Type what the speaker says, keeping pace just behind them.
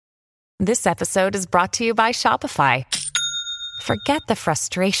This episode is brought to you by Shopify. Forget the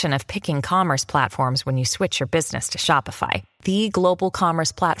frustration of picking commerce platforms when you switch your business to Shopify, the global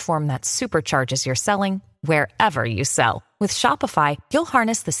commerce platform that supercharges your selling wherever you sell. With Shopify, you'll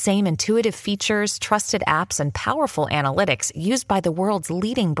harness the same intuitive features, trusted apps, and powerful analytics used by the world's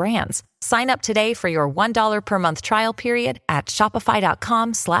leading brands. Sign up today for your $1 per month trial period at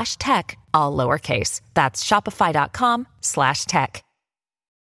shopify.com/tech, all lowercase. That's shopify.com/tech.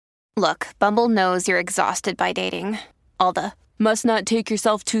 Look, Bumble knows you're exhausted by dating. All the must not take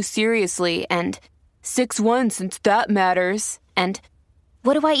yourself too seriously and 6'1" since that matters. And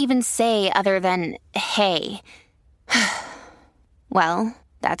what do I even say other than hey? Well,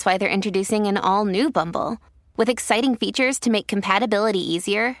 that's why they're introducing an all-new Bumble with exciting features to make compatibility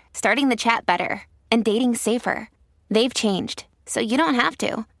easier, starting the chat better, and dating safer. They've changed, so you don't have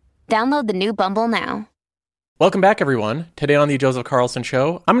to. Download the new Bumble now. Welcome back, everyone. Today on The Joseph Carlson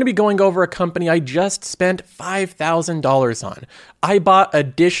Show, I'm going to be going over a company I just spent $5,000 on. I bought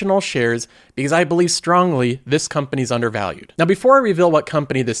additional shares because I believe strongly this company's undervalued. Now, before I reveal what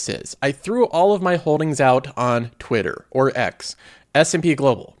company this is, I threw all of my holdings out on Twitter, or X, S&P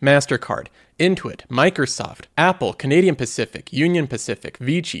Global, MasterCard, Intuit, Microsoft, Apple, Canadian Pacific, Union Pacific,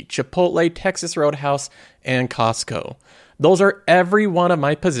 Vici, Chipotle, Texas Roadhouse, and Costco. Those are every one of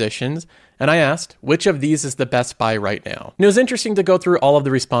my positions, and I asked, which of these is the best buy right now? And it was interesting to go through all of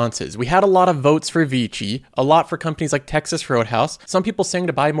the responses. We had a lot of votes for Vici, a lot for companies like Texas Roadhouse, some people saying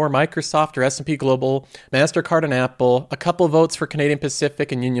to buy more Microsoft or S&P Global, MasterCard and Apple, a couple of votes for Canadian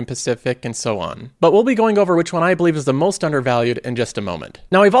Pacific and Union Pacific, and so on. But we'll be going over which one I believe is the most undervalued in just a moment.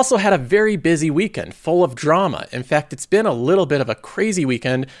 Now, we've also had a very busy weekend, full of drama. In fact, it's been a little bit of a crazy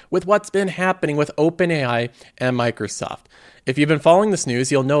weekend with what's been happening with OpenAI and Microsoft. If you've been following this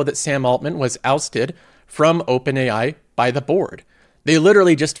news, you'll know that Sam Altman was ousted from OpenAI by the board. They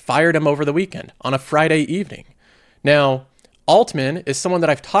literally just fired him over the weekend on a Friday evening. Now, Altman is someone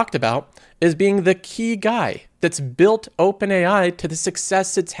that I've talked about as being the key guy that's built OpenAI to the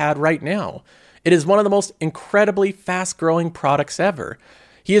success it's had right now. It is one of the most incredibly fast-growing products ever.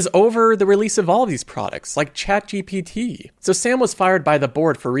 He is over the release of all of these products, like ChatGPT. So Sam was fired by the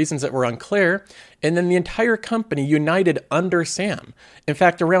board for reasons that were unclear, and then the entire company united under Sam. In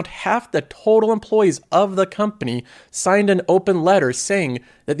fact, around half the total employees of the company signed an open letter saying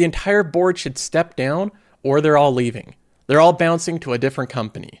that the entire board should step down or they're all leaving. They're all bouncing to a different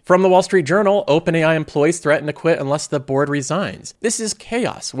company. From the Wall Street Journal, OpenAI employees threaten to quit unless the board resigns. This is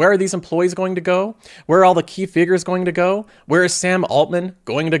chaos. Where are these employees going to go? Where are all the key figures going to go? Where is Sam Altman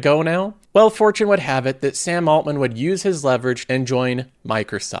going to go now? Well, fortune would have it that Sam Altman would use his leverage and join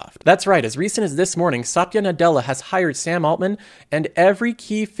Microsoft. That's right. As recent as this morning, Satya Nadella has hired Sam Altman and every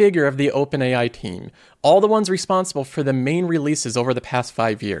key figure of the OpenAI team, all the ones responsible for the main releases over the past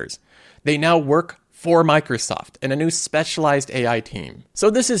 5 years. They now work for Microsoft and a new specialized AI team.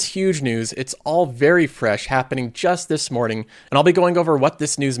 So this is huge news. It's all very fresh, happening just this morning, and I'll be going over what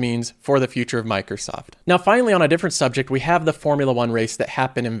this news means for the future of Microsoft. Now, finally, on a different subject, we have the Formula One race that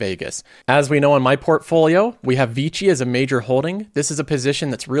happened in Vegas. As we know in my portfolio, we have Vici as a major holding. This is a position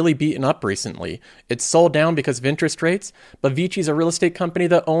that's really beaten up recently. It's sold down because of interest rates, but Vici is a real estate company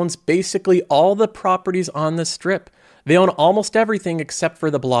that owns basically all the properties on the Strip. They own almost everything except for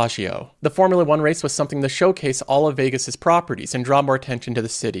the Bellagio. The Formula One race was something to showcase all of Vegas's properties and draw more attention to the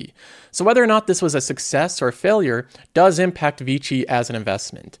city. So whether or not this was a success or a failure does impact Vici as an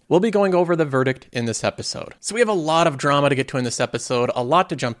investment. We'll be going over the verdict in this episode. So we have a lot of drama to get to in this episode, a lot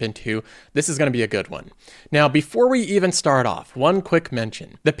to jump into. This is going to be a good one. Now, before we even start off, one quick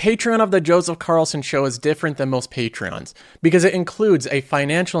mention. The Patreon of the Joseph Carlson Show is different than most Patreons because it includes a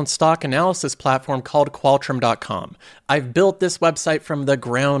financial and stock analysis platform called Qualtrim.com. I've built this website from the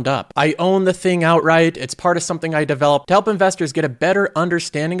ground up. I own the thing outright. It's part of something I developed to help investors get a better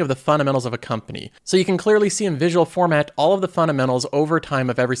understanding of the fundamentals of a company. So you can clearly see in visual format all of the fundamentals over time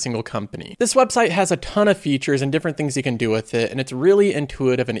of every single company. This website has a ton of features and different things you can do with it, and it's really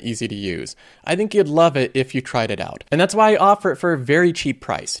intuitive and easy to use. I think you'd love it if you tried it out. And that's why I offer it for a very cheap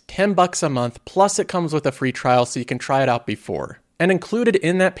price, $10 a month, plus it comes with a free trial so you can try it out before. And included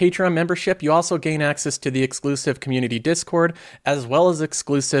in that Patreon membership, you also gain access to the exclusive community Discord, as well as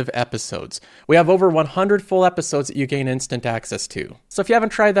exclusive episodes. We have over 100 full episodes that you gain instant access to. So if you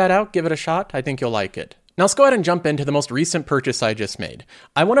haven't tried that out, give it a shot. I think you'll like it. Now let's go ahead and jump into the most recent purchase I just made.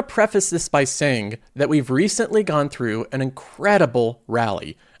 I want to preface this by saying that we've recently gone through an incredible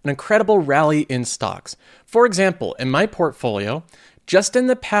rally in stocks. For example, in my portfolio, just in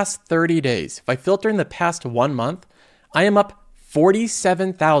the past 30 days, if I filter in the past 1 month, I am up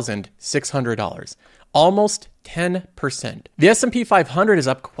 $47,600. almost 10%. The S&P 500 is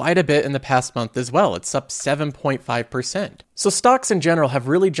up quite a bit in the past month as well. It's up 7.5%. So stocks in general have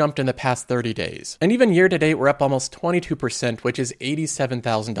really jumped in the past 30 days. And even year to date, we're up almost 22%, which is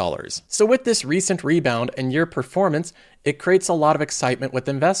 $87,000. So with this recent rebound and year performance, it creates a lot of excitement with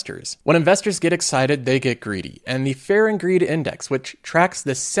investors. When investors get excited, they get greedy. And the Fear and Greed Index, which tracks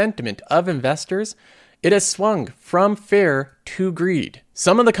the sentiment of investors, it has swung from fear to greed.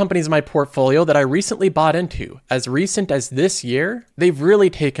 Some of the companies in my portfolio that I recently bought into, as recent as this year, they've really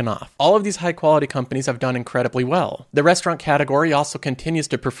taken off. All of these high quality companies have done incredibly well. The restaurant category also continues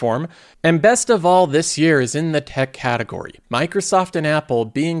to perform. And best of all this year is in the tech category. Microsoft and Apple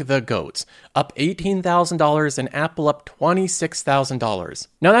being the GOATs, up $18,000 and Apple up $26,000.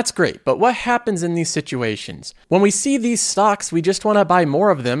 Now that's great, but what happens in these situations? When we see these stocks, we just want to buy more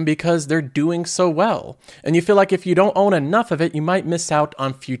of them because they're doing so well. And you feel like if you don't own enough of it, you might miss out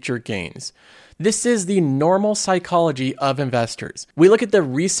on future gains. This is the normal psychology of investors. We look at the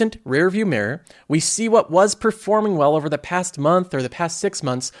recent rearview mirror, we see what was performing well over the past month or the past 6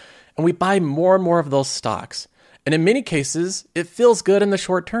 months, and we buy more and more of those stocks. And in many cases, it feels good in the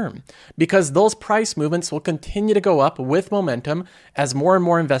short term because those price movements will continue to go up with momentum as more and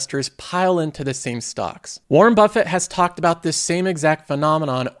more investors pile into the same stocks. Warren Buffett has talked about this same exact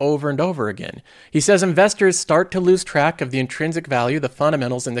phenomenon over and over again. He says investors start to lose track of the intrinsic value, the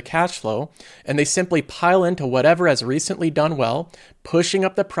fundamentals, and the cash flow, and they simply pile into whatever has recently done well, pushing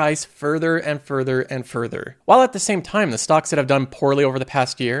up the price further and further and further. While at the same time, the stocks that have done poorly over the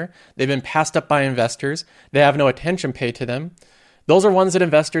past year, they've been passed up by investors, they have no attention paid to them, those are ones that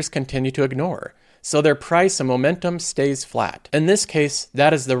investors continue to ignore. So their price and momentum stays flat. In this case,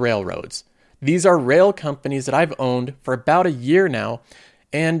 that is the railroads. These are rail companies that I've owned for about a year now,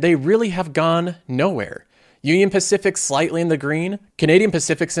 and they really have gone nowhere. Union Pacific slightly in the green, Canadian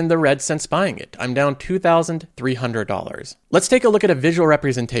Pacific's in the red since buying it. I'm down $2,300. Let's take a look at a visual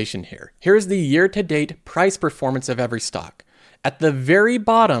representation here. Here's the year-to-date price performance of every stock. At the very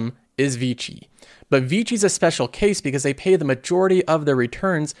bottom is Vici. But Vici's a special case because they pay the majority of their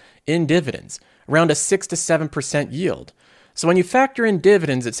returns in dividends, around a 6 to 7% yield. So when you factor in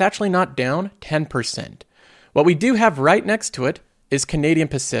dividends, it's actually not down 10%. What we do have right next to it is Canadian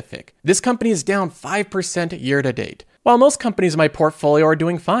Pacific. This company is down 5% year to date. While most companies in my portfolio are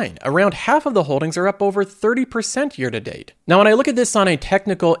doing fine, around half of the holdings are up over 30% year to date. Now, when I look at this on a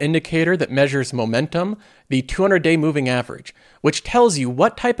technical indicator that measures momentum, the 200-day moving average, which tells you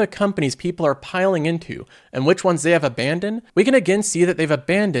what type of companies people are piling into and which ones they have abandoned, we can again see that they've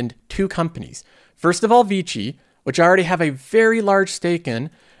abandoned 2 companies. First of all, Vici, which I already have a very large stake in,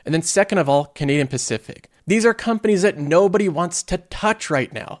 and then second of all, Canadian Pacific. These are companies that nobody wants to touch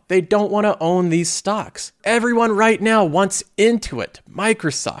right now. They don't want to own these stocks. Everyone right now wants Intuit,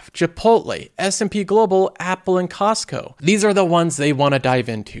 Microsoft, Chipotle, S&P Global, Apple, and Costco. These are the ones they want to dive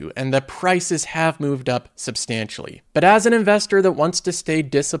into, and the prices have moved up substantially. But as an investor that wants to stay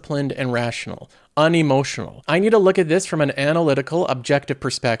disciplined and rational, unemotional, I need to look at this from an analytical, objective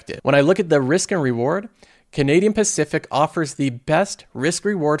perspective. When I look at the risk and reward, Canadian Pacific offers the best risk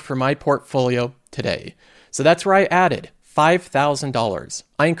reward for my portfolio today. So that's where I added $5,000.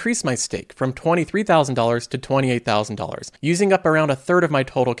 I increased my stake from $23,000 to $28,000, using up around a third of my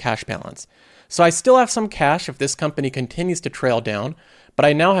total cash balance. So I still have some cash if this company continues to trail down, but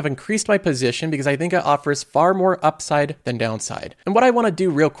I now have increased my position because I think it offers far more upside than downside. And what I want to do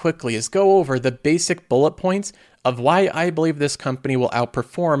real quickly is go over the basic bullet points of why I believe this company will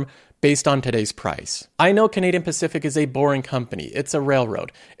outperform based on today's price. I know Canadian Pacific is a boring company. It's a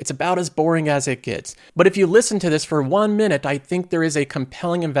railroad. It's about as boring as it gets. But if you listen to this for 1 minute, I think there is a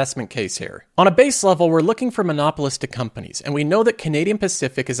compelling investment case here. On a base level, we're looking for monopolistic companies, and we know that Canadian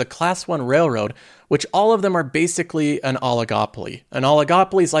Pacific is a Class 1 railroad, which all of them are basically an oligopoly. An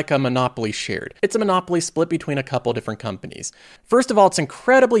oligopoly is like a monopoly shared. It's a monopoly split between a couple different companies. First of all, it's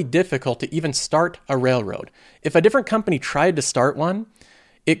incredibly difficult to even start a railroad. If a different company tried to start one,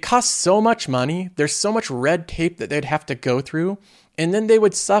 it costs so much money, there's so much red tape that they'd have to go through, and then they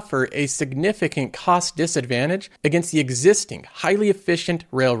would suffer a significant cost disadvantage against the existing, highly efficient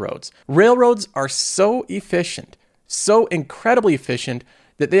railroads. Railroads are so efficient, so incredibly efficient,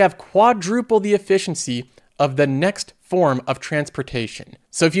 that they have quadruple the efficiency of the next form of transportation.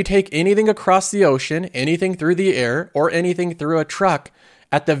 So if you take anything across the ocean, anything through the air, or anything through a truck,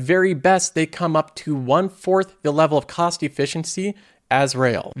 at the very best, they come up to 1/4 the level of cost efficiency as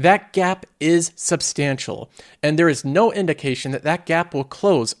rail. That gap is substantial, and there is no indication that that gap will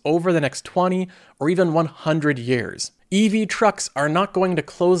close over the next 20 or even 100 years. EV trucks are not going to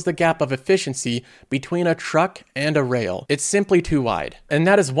close the gap of efficiency between a truck and a rail. It's simply too wide. And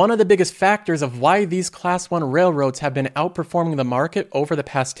that is one of the biggest factors of why these Class 1 railroads have been outperforming the market over the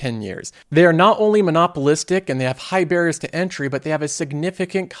past 10 years. They are not only monopolistic and they have high barriers to entry, but they have a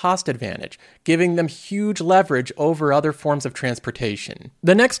significant cost advantage, giving them huge leverage over other forms of transportation.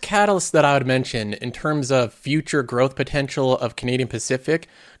 The next catalyst that I would mention in terms of future growth potential of Canadian Pacific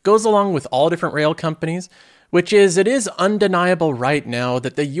goes along with all different rail companies, which is it is undeniable right now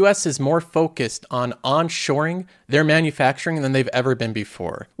that the US is more focused on onshoring their manufacturing than they've ever been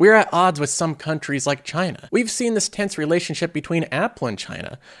before. We're at odds with some countries like China. We've seen this tense relationship between Apple and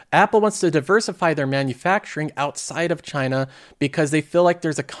China. Apple wants to diversify their manufacturing outside of China because they feel like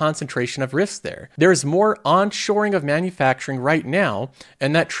there's a concentration of risk there. There's more onshoring of manufacturing right now,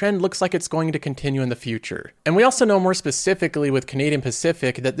 and that trend looks like it's going to continue in the future. And we also know more specifically with Canadian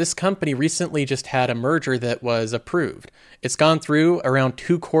Pacific that this company recently just had a merger that was approved. It's gone through around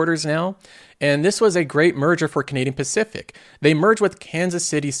 2 quarters now, and this was a great merger for Canadian Pacific. They merged with Kansas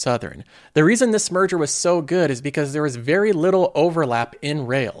City Southern. The reason this merger was so good is because there was very little overlap in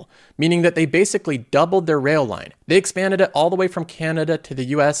rail, meaning that they basically doubled their rail line. They expanded it all the way from Canada to the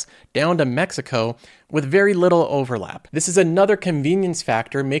US down to Mexico with very little overlap. This is another convenience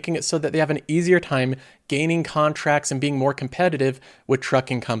factor, making it so that they have an easier time gaining contracts and being more competitive with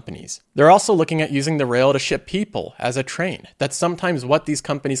trucking companies. They're also looking at using the rail to ship people as a train. That's sometimes what these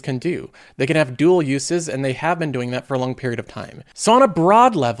companies can do. They can have dual uses, and they have been doing that for a long period of time. So on a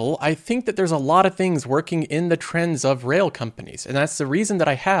broad level, I think that there's a lot of things working in the trends of rail companies, and that's the reason that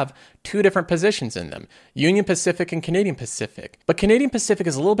I have 2 different positions in them, Union Pacific and Canadian Pacific. But Canadian Pacific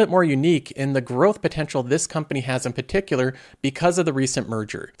is a little bit more unique in the growth potential this company has in particular because of the recent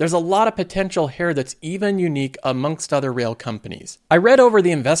merger. There's a lot of potential here that's even unique amongst other rail companies. I read over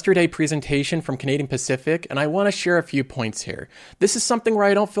the Investor Day presentation from Canadian Pacific, and I want to share a few points here. This is something where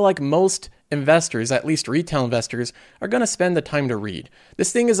I don't feel like most investors, at least retail investors, are going to spend the time to read.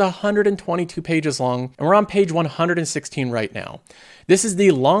 This thing is 122 pages long, and we're on page 116 right now. This is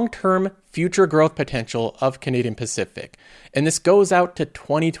the long-term future growth potential of Canadian Pacific, and this goes out to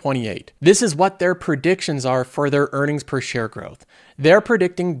 2028. This is what their predictions are for their earnings per share growth. They're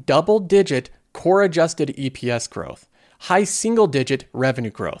predicting double-digit core adjusted EPS growth, high single-digit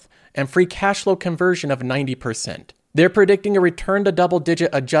revenue growth, and free cash flow conversion of 90%. They're predicting a return to double-digit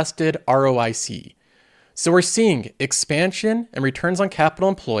adjusted ROIC. So we're seeing expansion and returns on capital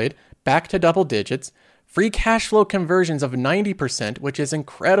employed back to double digits, free cash flow conversions of 90%, which is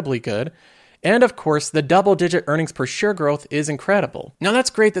incredibly good, and of course, the double-digit earnings per share growth is incredible. Now that's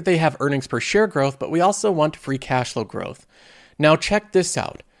great that they have earnings per share growth, but we also want free cash flow growth. Now check this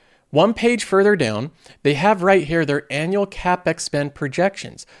out. 1 page further down, they have right here their annual CapEx spend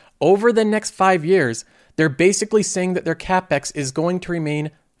projections. Over the next 5 years, they're basically saying that their CapEx is going to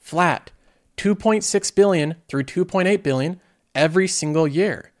remain flat, $2.6 billion through $2.8 billion every single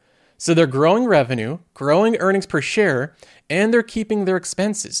year. So they're growing revenue, growing earnings per share, and they're keeping their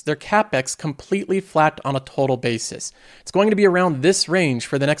expenses, their CapEx, completely flat on a total basis. It's going to be around this range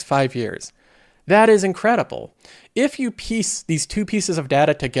for the next 5 years. That is incredible. If you piece these 2 pieces of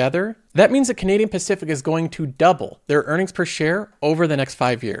data together, that means that Canadian Pacific is going to double their earnings per share over the next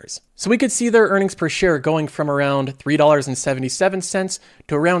 5 years. So we could see their earnings per share going from around $3.77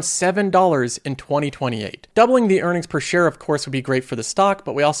 to around $7 in 2028. Doubling the earnings per share, of course, would be great for the stock,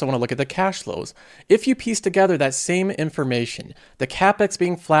 but we also want to look at the cash flows. If you piece together that same information, the CapEx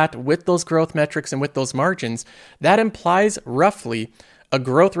being flat with those growth metrics and with those margins, that implies roughly a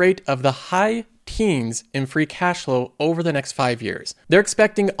growth rate of the high teens in free cash flow over the next 5 years. They're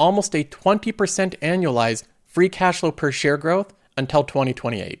expecting almost a 20% annualized free cash flow per share growth until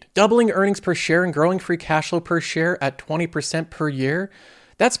 2028. Doubling earnings per share and growing free cash flow per share at 20% per year,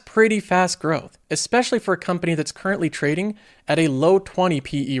 that's pretty fast growth, especially for a company that's currently trading at a low 20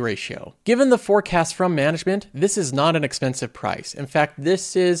 PE ratio. Given the forecast from management, this is not an expensive price. In fact,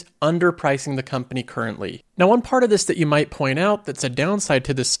 this is underpricing the company currently. Now, one part of this that you might point out that's a downside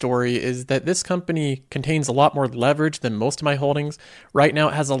to this story is that this company contains a lot more leverage than most of my holdings. Right now,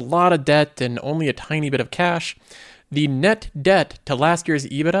 it has a lot of debt and only a tiny bit of cash. The net debt to last year's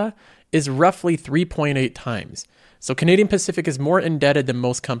EBITDA is roughly 3.8 times. So Canadian Pacific is more indebted than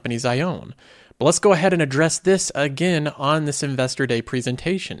most companies I own. But let's go ahead and address this again on this Investor Day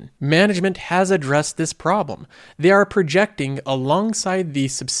presentation. Management has addressed this problem. They are projecting, alongside the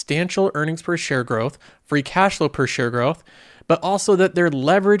substantial earnings per share growth, free cash flow per share growth, but also that their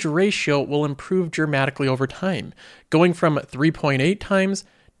leverage ratio will improve dramatically over time, going from 3.8 times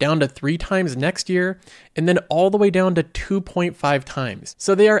down to 3 times next year, and then all the way down to 2.5 times.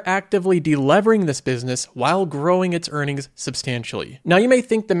 So they are actively delevering this business while growing its earnings substantially. Now you may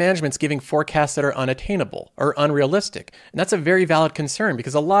think the management's giving forecasts that are unattainable or unrealistic, and that's a very valid concern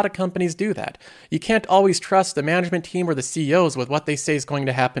because a lot of companies do that. You can't always trust the management team or the CEOs with what they say is going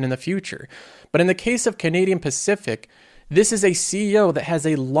to happen in the future. But in the case of Canadian Pacific, this is a CEO that has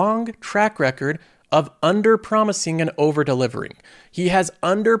a long track record of under-promising and over-delivering. He has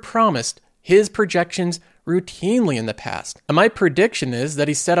under-promised his projections routinely in the past. And my prediction is that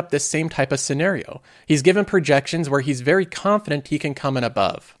he set up this same type of scenario. He's given projections where he's very confident he can come in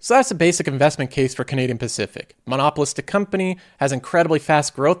above. So that's a basic investment case for Canadian Pacific. Monopolistic company, has incredibly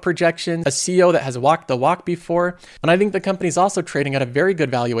fast growth projections, a CEO that has walked the walk before, and I think the company's also trading at a very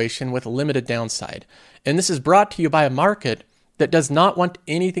good valuation with limited downside. And this is brought to you by a market that does not want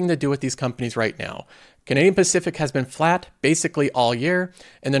anything to do with these companies right now. Canadian Pacific has been flat basically all year,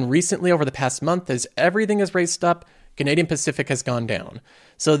 and then recently over the past month, as everything has raced up, Canadian Pacific has gone down.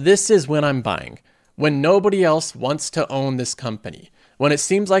 So this is when I'm buying, when nobody else wants to own this company, when it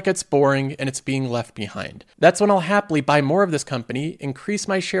seems like it's boring and it's being left behind. That's when I'll happily buy more of this company, increase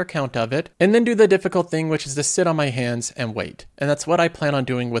my share count of it, and then do the difficult thing, which is to sit on my hands and wait. And that's what I plan on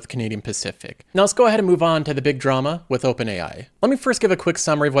doing with Canadian Pacific. Now let's go ahead and move on to the big drama with OpenAI. Let me first give a quick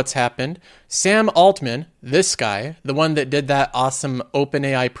summary of what's happened. Sam Altman, this guy, the one that did that awesome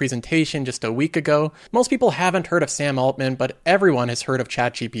OpenAI presentation just a week ago, most people haven't heard of Sam Altman, but everyone has heard of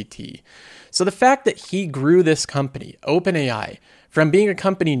ChatGPT. So the fact that he grew this company, OpenAI, from being a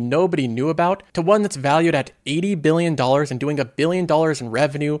company nobody knew about to one that's valued at $80 billion and doing $1 billion in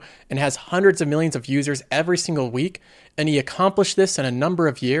revenue and has hundreds of millions of users every single week, and he accomplished this in a number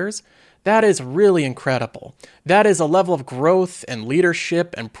of years, that is really incredible. That is a level of growth and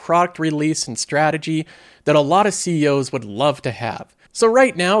leadership and product release and strategy that a lot of CEOs would love to have. So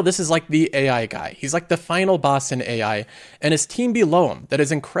right now, this is like the AI guy. He's like the final boss in AI, and his team below him that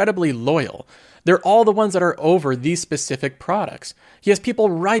is incredibly loyal. They're all the ones that are over these specific products. He has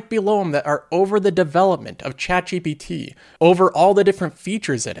people right below him that are over the development of ChatGPT, over all the different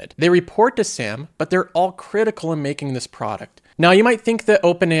features in it. They report to Sam, but they're all critical in making this product. Now, you might think that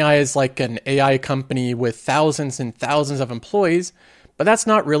OpenAI is like an AI company with thousands and thousands of employees, but that's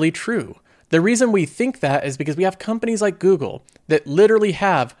not really true. The reason we think that is because we have companies like Google that literally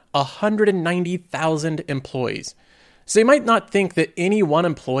have 190,000 employees. So you might not think that any one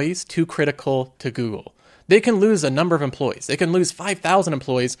employee is too critical to Google. They can lose a number of employees. They can lose 5,000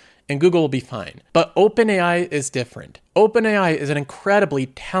 employees and Google will be fine. But OpenAI is different. OpenAI is an incredibly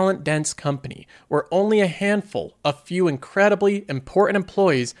talent-dense company where only a handful, a few incredibly important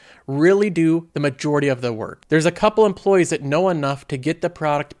employees really do the majority of the work. There's a couple employees that know enough to get the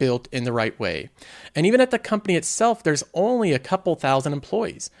product built in the right way. And even at the company itself, there's only a couple thousand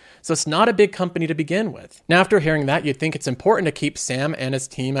employees. So it's not a big company to begin with. Now, after hearing that, you'd think it's important to keep Sam and his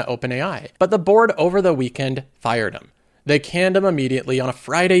team at OpenAI. But the board over the weekend fired him. They canned him immediately on a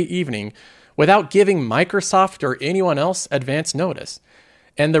Friday evening without giving Microsoft or anyone else advance notice.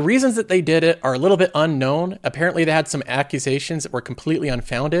 And the reasons that they did it are a little bit unknown. Apparently, they had some accusations that were completely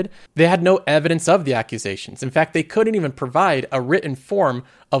unfounded. They had no evidence of the accusations. In fact, they couldn't even provide a written form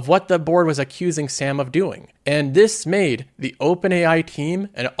of what the board was accusing Sam of doing. And this made the OpenAI team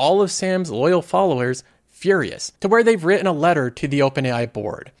and all of Sam's loyal followers furious, to where they've written a letter to the OpenAI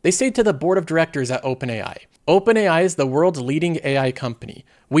board. They say to the board of directors at OpenAI, OpenAI is the world's leading AI company.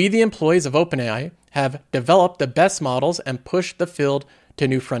 We, the employees of OpenAI, have developed the best models and pushed the field to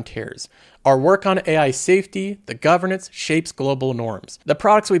new frontiers. Our work on AI safety, the governance, shapes global norms. The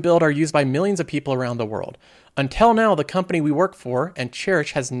products we build are used by millions of people around the world. Until now, the company we work for and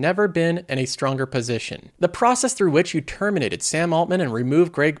cherish has never been in a stronger position. The process through which you terminated Sam Altman and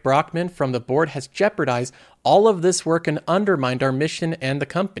removed Greg Brockman from the board has jeopardized all of this work and undermined our mission and the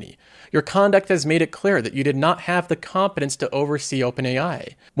company. Your conduct has made it clear that you did not have the competence to oversee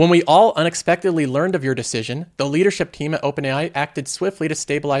OpenAI. When we all unexpectedly learned of your decision, the leadership team at OpenAI acted swiftly to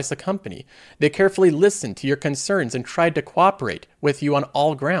stabilize the company. They carefully listened to your concerns and tried to cooperate with you on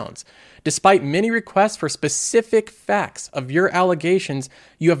all grounds. Despite many requests for specific facts of your allegations,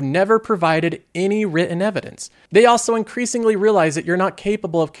 you have never provided any written evidence. They also increasingly realize that you're not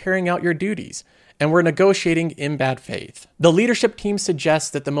capable of carrying out your duties. and were negotiating in bad faith. The leadership team suggests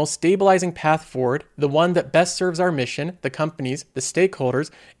that the most stabilizing path forward, the one that best serves our mission, the companies, the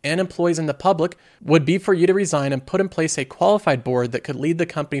stakeholders, and employees in the public, would be for you to resign and put in place a qualified board that could lead the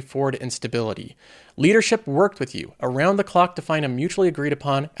company forward in stability. Leadership worked with you around the clock to find a mutually agreed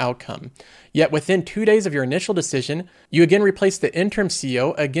upon outcome. Yet within 2 days of your initial decision, you again replaced the interim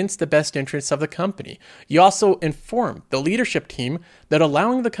CEO against the best interests of the company. You also informed the leadership team that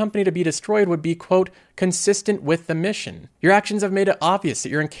allowing the company to be destroyed would be, quote, consistent with the mission. Your actions have made it obvious that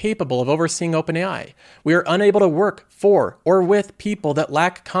you're incapable of overseeing OpenAI. We are unable to work for or with people that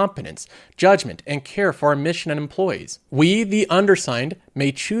lack competence, judgment, and care for our mission and employees. We, the undersigned,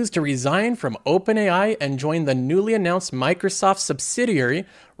 may choose to resign from OpenAI and join the newly announced Microsoft subsidiary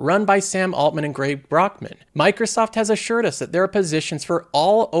run by Sam Altman and Greg Brockman. Microsoft has assured us that there are positions for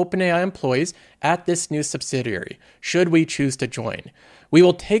all OpenAI employees at this new subsidiary, should we choose to join. We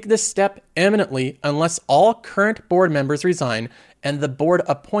will take this step imminently unless all current board members resign and the board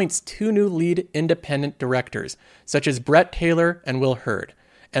appoints 2 new lead independent directors, such as Brett Taylor and Will Hurd,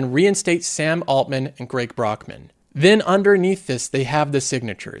 and reinstates Sam Altman and Greg Brockman. Then underneath this, they have the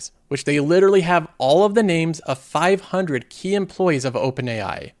signatures, which they literally have all of the names of 500 key employees of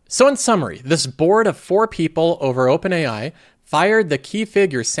OpenAI. So in summary, this board of 4 people over OpenAI fired the key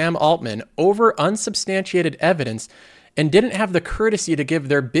figure Sam Altman over unsubstantiated evidence and didn't have the courtesy to give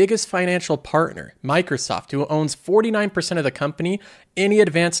their biggest financial partner, Microsoft, who owns 49% of the company, any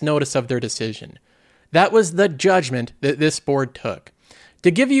advance notice of their decision. That was the judgment that this board took.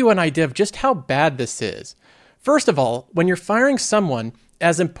 To give you an idea of just how bad this is, first of all, when you're firing someone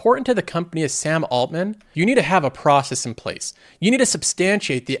as important to the company as Sam Altman, you need to have a process in place. You need to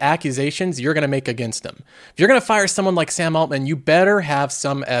substantiate the accusations you're going to make against them. If you're going to fire someone like Sam Altman, you better have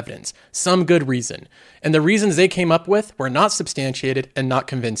some evidence, some good reason. And the reasons they came up with were not substantiated and not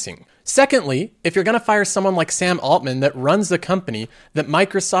convincing. Secondly, if you're going to fire someone like Sam Altman that runs the company that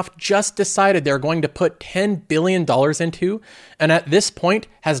Microsoft just decided they're going to put $10 billion into, and at this point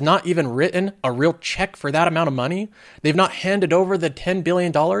has not even written a real check for that amount of money, they've not handed over the $10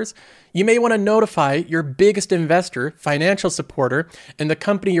 billion, you may want to notify your biggest investor, financial supporter, and the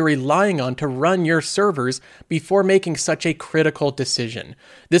company you're relying on to run your servers before making such a critical decision.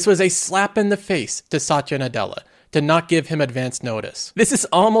 This was a slap in the face to Satya Nadella to not give him advance notice. This is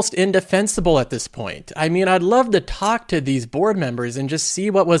almost indefensible at this point. I mean, I'd love to talk to these board members and just see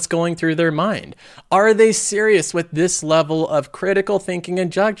what was going through their mind. Are they serious with this level of critical thinking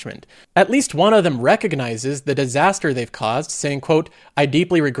and judgment? At least one of them recognizes the disaster they've caused, saying, quote, I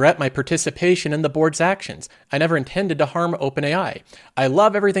deeply regret my participation in the board's actions. I never intended to harm OpenAI. I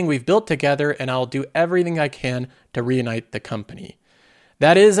love everything we've built together, and I'll do everything I can to reunite the company.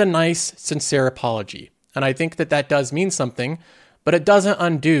 That is a nice, sincere apology. And I think that does mean something, but it doesn't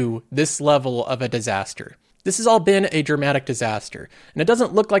undo this level of a disaster. This has all been a dramatic disaster, and it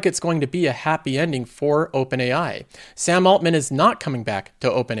doesn't look like it's going to be a happy ending for OpenAI. Sam Altman is not coming back to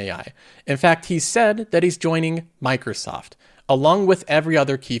OpenAI. In fact, he said that he's joining Microsoft, along with every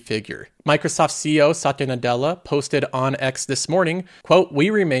other key figure. Microsoft CEO Satya Nadella posted on X this morning, quote, we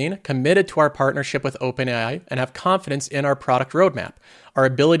remain committed to our partnership with OpenAI and have confidence in our product roadmap, our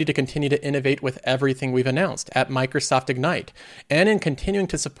ability to continue to innovate with everything we've announced at Microsoft Ignite, and in continuing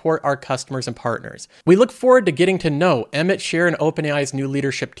to support our customers and partners. We look forward to getting to know Emmett Shear and OpenAI's new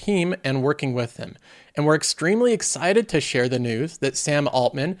leadership team and working with them. And we're extremely excited to share the news that Sam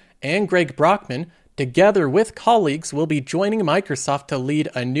Altman and Greg Brockman, together with colleagues, will be joining Microsoft to lead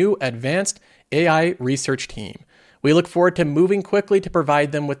a new advanced AI research team. We look forward to moving quickly to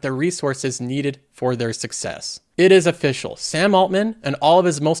provide them with the resources needed for their success. It is official. Sam Altman and all of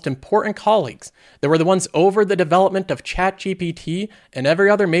his most important colleagues that were the ones over the development of ChatGPT and every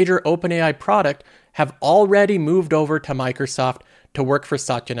other major OpenAI product have already moved over to Microsoft to work for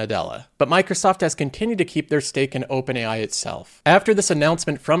Satya Nadella. But Microsoft has continued to keep their stake in OpenAI itself. After this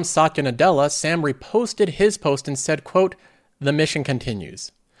announcement from Satya Nadella, Sam reposted his post and said, quote, the mission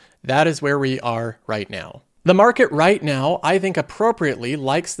continues. That is where we are right now. The market right now, I think appropriately,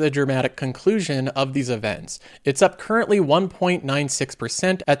 likes the dramatic conclusion of these events. It's up currently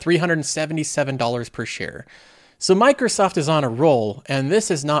 1.96% at $377 per share. So Microsoft is on a roll, and this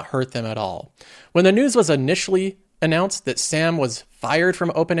has not hurt them at all. When the news was initially announced that Sam was fired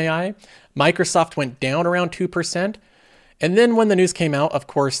from OpenAI, Microsoft went down around 2%. And then when the news came out, of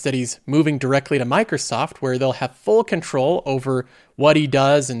course, that he's moving directly to Microsoft, where they'll have full control over what he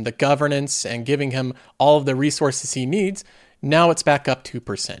does and the governance and giving him all of the resources he needs, Now it's back up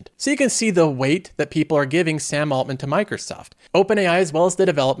 2%. So you can see the weight that people are giving Sam Altman to Microsoft. OpenAI, as well as the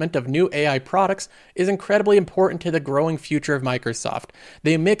development of new AI products, is incredibly important to the growing future of Microsoft.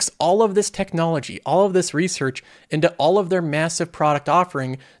 They mix all of this technology, all of this research into all of their massive product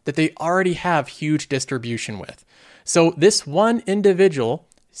offering that they already have huge distribution with. So this one individual,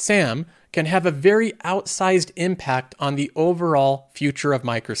 Sam, can have a very outsized impact on the overall future of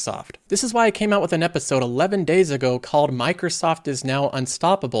Microsoft. This is why I came out with an episode 11 days ago called Microsoft is Now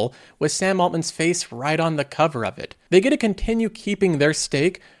Unstoppable, with Sam Altman's face right on the cover of it. They get to continue keeping their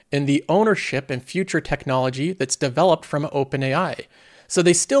stake in the ownership and future technology that's developed from OpenAI. So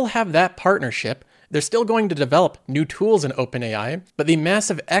they still have that partnership. They're still going to develop new tools in OpenAI, but the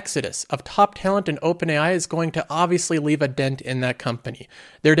massive exodus of top talent in OpenAI is going to obviously leave a dent in that company.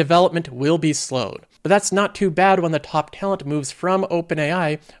 Their development will be slowed. But that's not too bad when the top talent moves from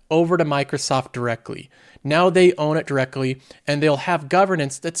OpenAI over to Microsoft directly. Now they own it directly, and they'll have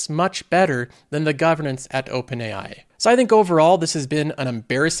governance that's much better than the governance at OpenAI. So I think overall, this has been an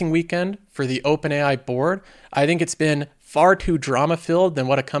embarrassing weekend for the OpenAI board. I think it's been far too drama-filled than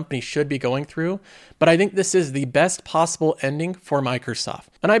what a company should be going through, but I think this is the best possible ending for Microsoft.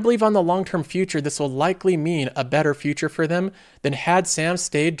 And I believe on the long-term future, this will likely mean a better future for them than had Sam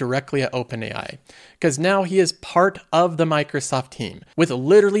stayed directly at OpenAI, because now he is part of the Microsoft team with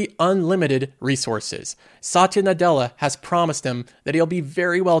literally unlimited resources. Satya Nadella has promised him that he'll be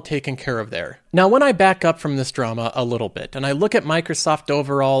very well taken care of there. Now, when I back up from this drama a little bit and I look at Microsoft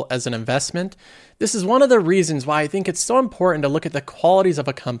overall as an investment, this is one of the reasons why I think it's so important to look at the qualities of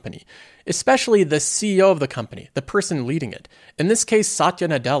a company, especially the CEO of the company, the person leading it. In this case, Satya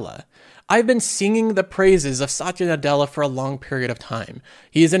Nadella. I've been singing the praises of Satya Nadella for a long period of time.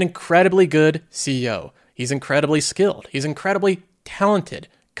 He is an incredibly good CEO. He's incredibly skilled. He's incredibly talented,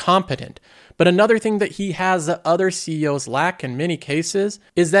 competent. But another thing that he has that other CEOs lack in many cases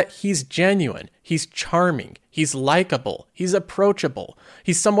is that he's genuine, he's charming, he's likable, he's approachable.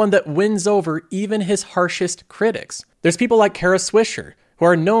 He's someone that wins over even his harshest critics. There's people like Kara Swisher, who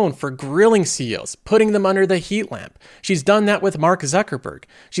are known for grilling CEOs, putting them under the heat lamp. She's done that with Mark Zuckerberg.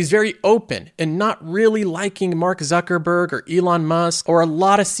 She's very open and not really liking Mark Zuckerberg or Elon Musk or a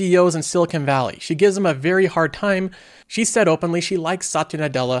lot of CEOs in Silicon Valley. She gives them a very hard time. She said openly she likes Satya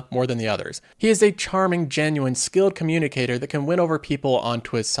Nadella more than the others. He is a charming, genuine, skilled communicator that can win over people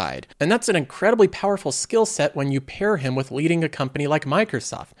onto his side. And that's an incredibly powerful skill set when you pair him with leading a company like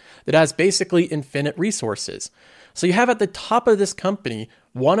Microsoft that has basically infinite resources. So you have at the top of this company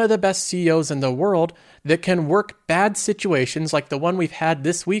one of the best CEOs in the world that can work bad situations like the one we've had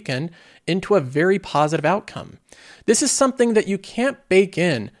this weekend into a very positive outcome. This is something that you can't bake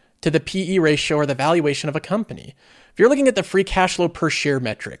in to the PE ratio or the valuation of a company. If you're looking at the free cash flow per share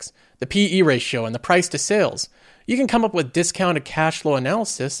metrics, the PE ratio and the price to sales, you can come up with discounted cash flow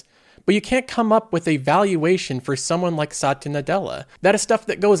analysis, but you can't come up with a valuation for someone like Satya Nadella. That is stuff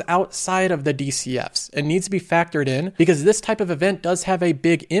that goes outside of the DCFs and needs to be factored in because this type of event does have a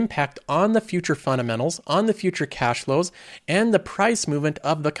big impact on the future fundamentals, on the future cash flows, and the price movement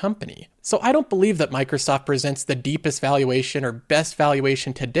of the company. So I don't believe that Microsoft presents the deepest valuation or best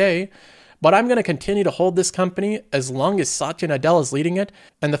valuation today, but I'm going to continue to hold this company as long as Satya Nadella is leading it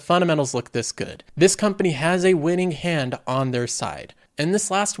and the fundamentals look this good. This company has a winning hand on their side. And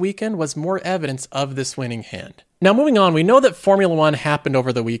this last weekend was more evidence of this winning hand. Now moving on, we know that Formula One happened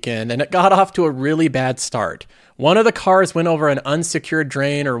over the weekend and it got off to a really bad start. One of the cars went over an unsecured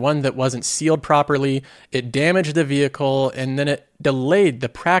drain or one that wasn't sealed properly. It damaged the vehicle and then it delayed the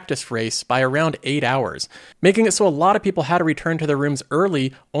practice race by around 8 hours, making it so a lot of people had to return to their rooms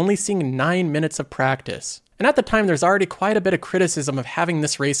early, only seeing 9 minutes of practice. And at the time, there's already quite a bit of criticism of having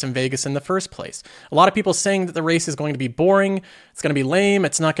this race in Vegas in the first place. A lot of people saying that the race is going to be boring, it's going to be lame,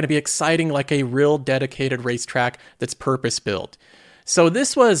 it's not going to be exciting like a real dedicated racetrack that's purpose-built. So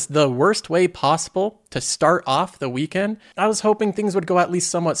this was the worst way possible to start off the weekend. I was hoping things would go at least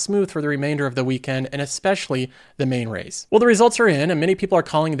somewhat smooth for the remainder of the weekend, and especially the main race. Well, the results are in, and many people are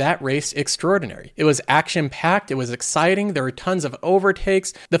calling that race extraordinary. It was action-packed, it was exciting, there were tons of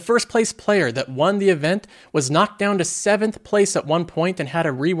overtakes. The first place player that won the event was knocked down to 7th place at one point and had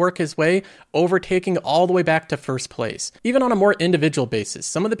to rework his way, overtaking all the way back to first place. Even on a more individual basis,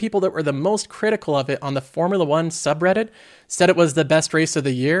 some of the people that were the most critical of it on the Formula One subreddit said it was the best race of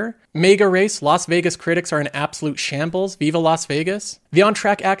the year. Mega race, Las Vegas critics are in absolute shambles. Viva Las Vegas. The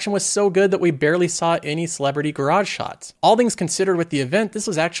on-track action was so good that we barely saw any celebrity garage shots. All things considered with the event, this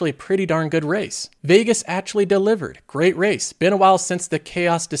was actually a pretty darn good race. Vegas actually delivered. Great race. Been a while since the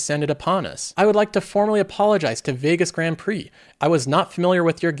chaos descended upon us. I would like to formally apologize to Vegas Grand Prix. I was not familiar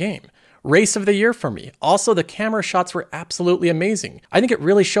with your game. Race of the year for me. Also, the camera shots were absolutely amazing. I think it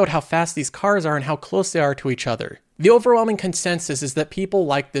really showed how fast these cars are and how close they are to each other. The overwhelming consensus is that people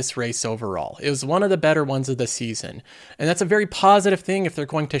like this race overall. It was one of the better ones of the season, and that's a very positive thing if they're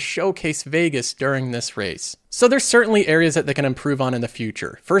going to showcase Vegas during this race. So there's certainly areas that they can improve on in the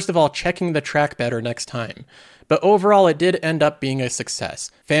future. First of all, checking the track better next time. But overall, it did end up being a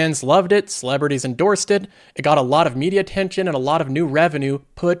success. Fans loved it, celebrities endorsed it, it got a lot of media attention and a lot of new revenue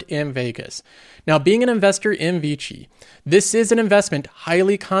put in Vegas. Now, being an investor in Vici, this is an investment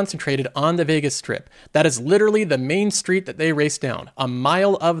highly concentrated on the Vegas Strip. That is literally the main street that they race down. A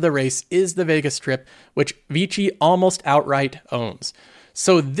mile of the race is the Vegas Strip, which Vici almost outright owns.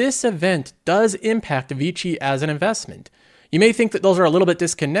 So this event does impact Vici as an investment. You may think that those are a little bit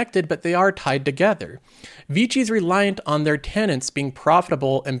disconnected, but they are tied together. Vici is reliant on their tenants being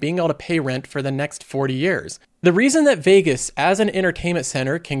profitable and being able to pay rent for the next 40 years. The reason that Vegas as an entertainment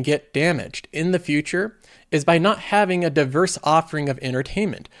center can get damaged in the future is by not having a diverse offering of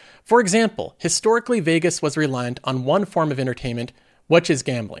entertainment. For example, historically Vegas was reliant on one form of entertainment, which is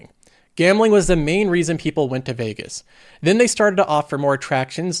gambling. Gambling was the main reason people went to Vegas. Then they started to offer more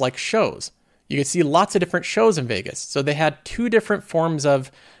attractions like shows. You could see lots of different shows in Vegas. So they had two different forms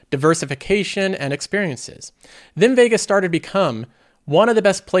of diversification and experiences. Then Vegas started to become one of the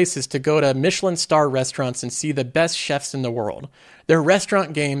best places to go to Michelin star restaurants and see the best chefs in the world. Their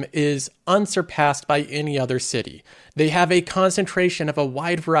restaurant game is unsurpassed by any other city. They have a concentration of a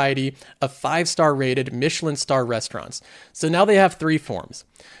wide variety of 5-star rated Michelin star restaurants. So now they have 3 forms.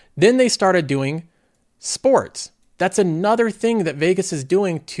 Then they started doing sports. That's another thing that Vegas is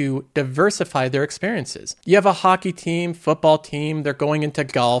doing to diversify their experiences. You have a hockey team, football team, they're going into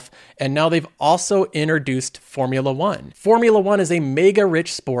golf, and now they've also introduced Formula One. Formula One is a mega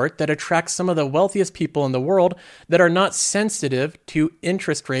rich sport that attracts some of the wealthiest people in the world that are not sensitive to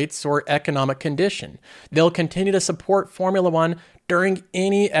interest rates or economic condition. They'll continue to support Formula One during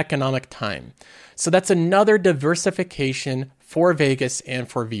any economic time. So that's another diversification for Vegas and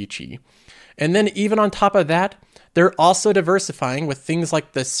for Vici. And then even on top of that, they're also diversifying with things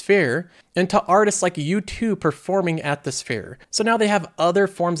like the Sphere into artists like U2 performing at the Sphere. So now they have other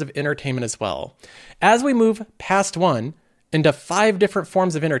forms of entertainment as well. As we move past one into 5 different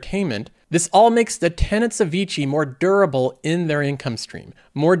forms of entertainment, this all makes the tenants of Vici more durable in their income stream,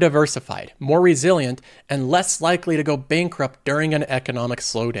 more diversified, more resilient, and less likely to go bankrupt during an economic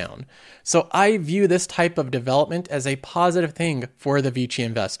slowdown. So I view this type of development as a positive thing for the Vici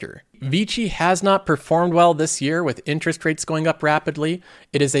investor. Vici has not performed well this year with interest rates going up rapidly.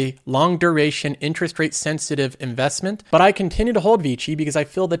 It is a long duration, interest rate sensitive investment, but I continue to hold Vici because I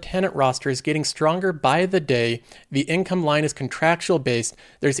feel the tenant roster is getting stronger by the day. The income line is contractual based.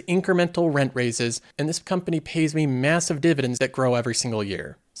 There's incremental rent raises, and this company pays me massive dividends that grow every single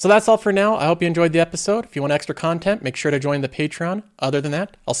year. So that's all for now. I hope you enjoyed the episode. If you want extra content, make sure to join the Patreon. Other than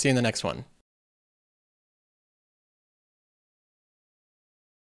that, I'll see you in the next one.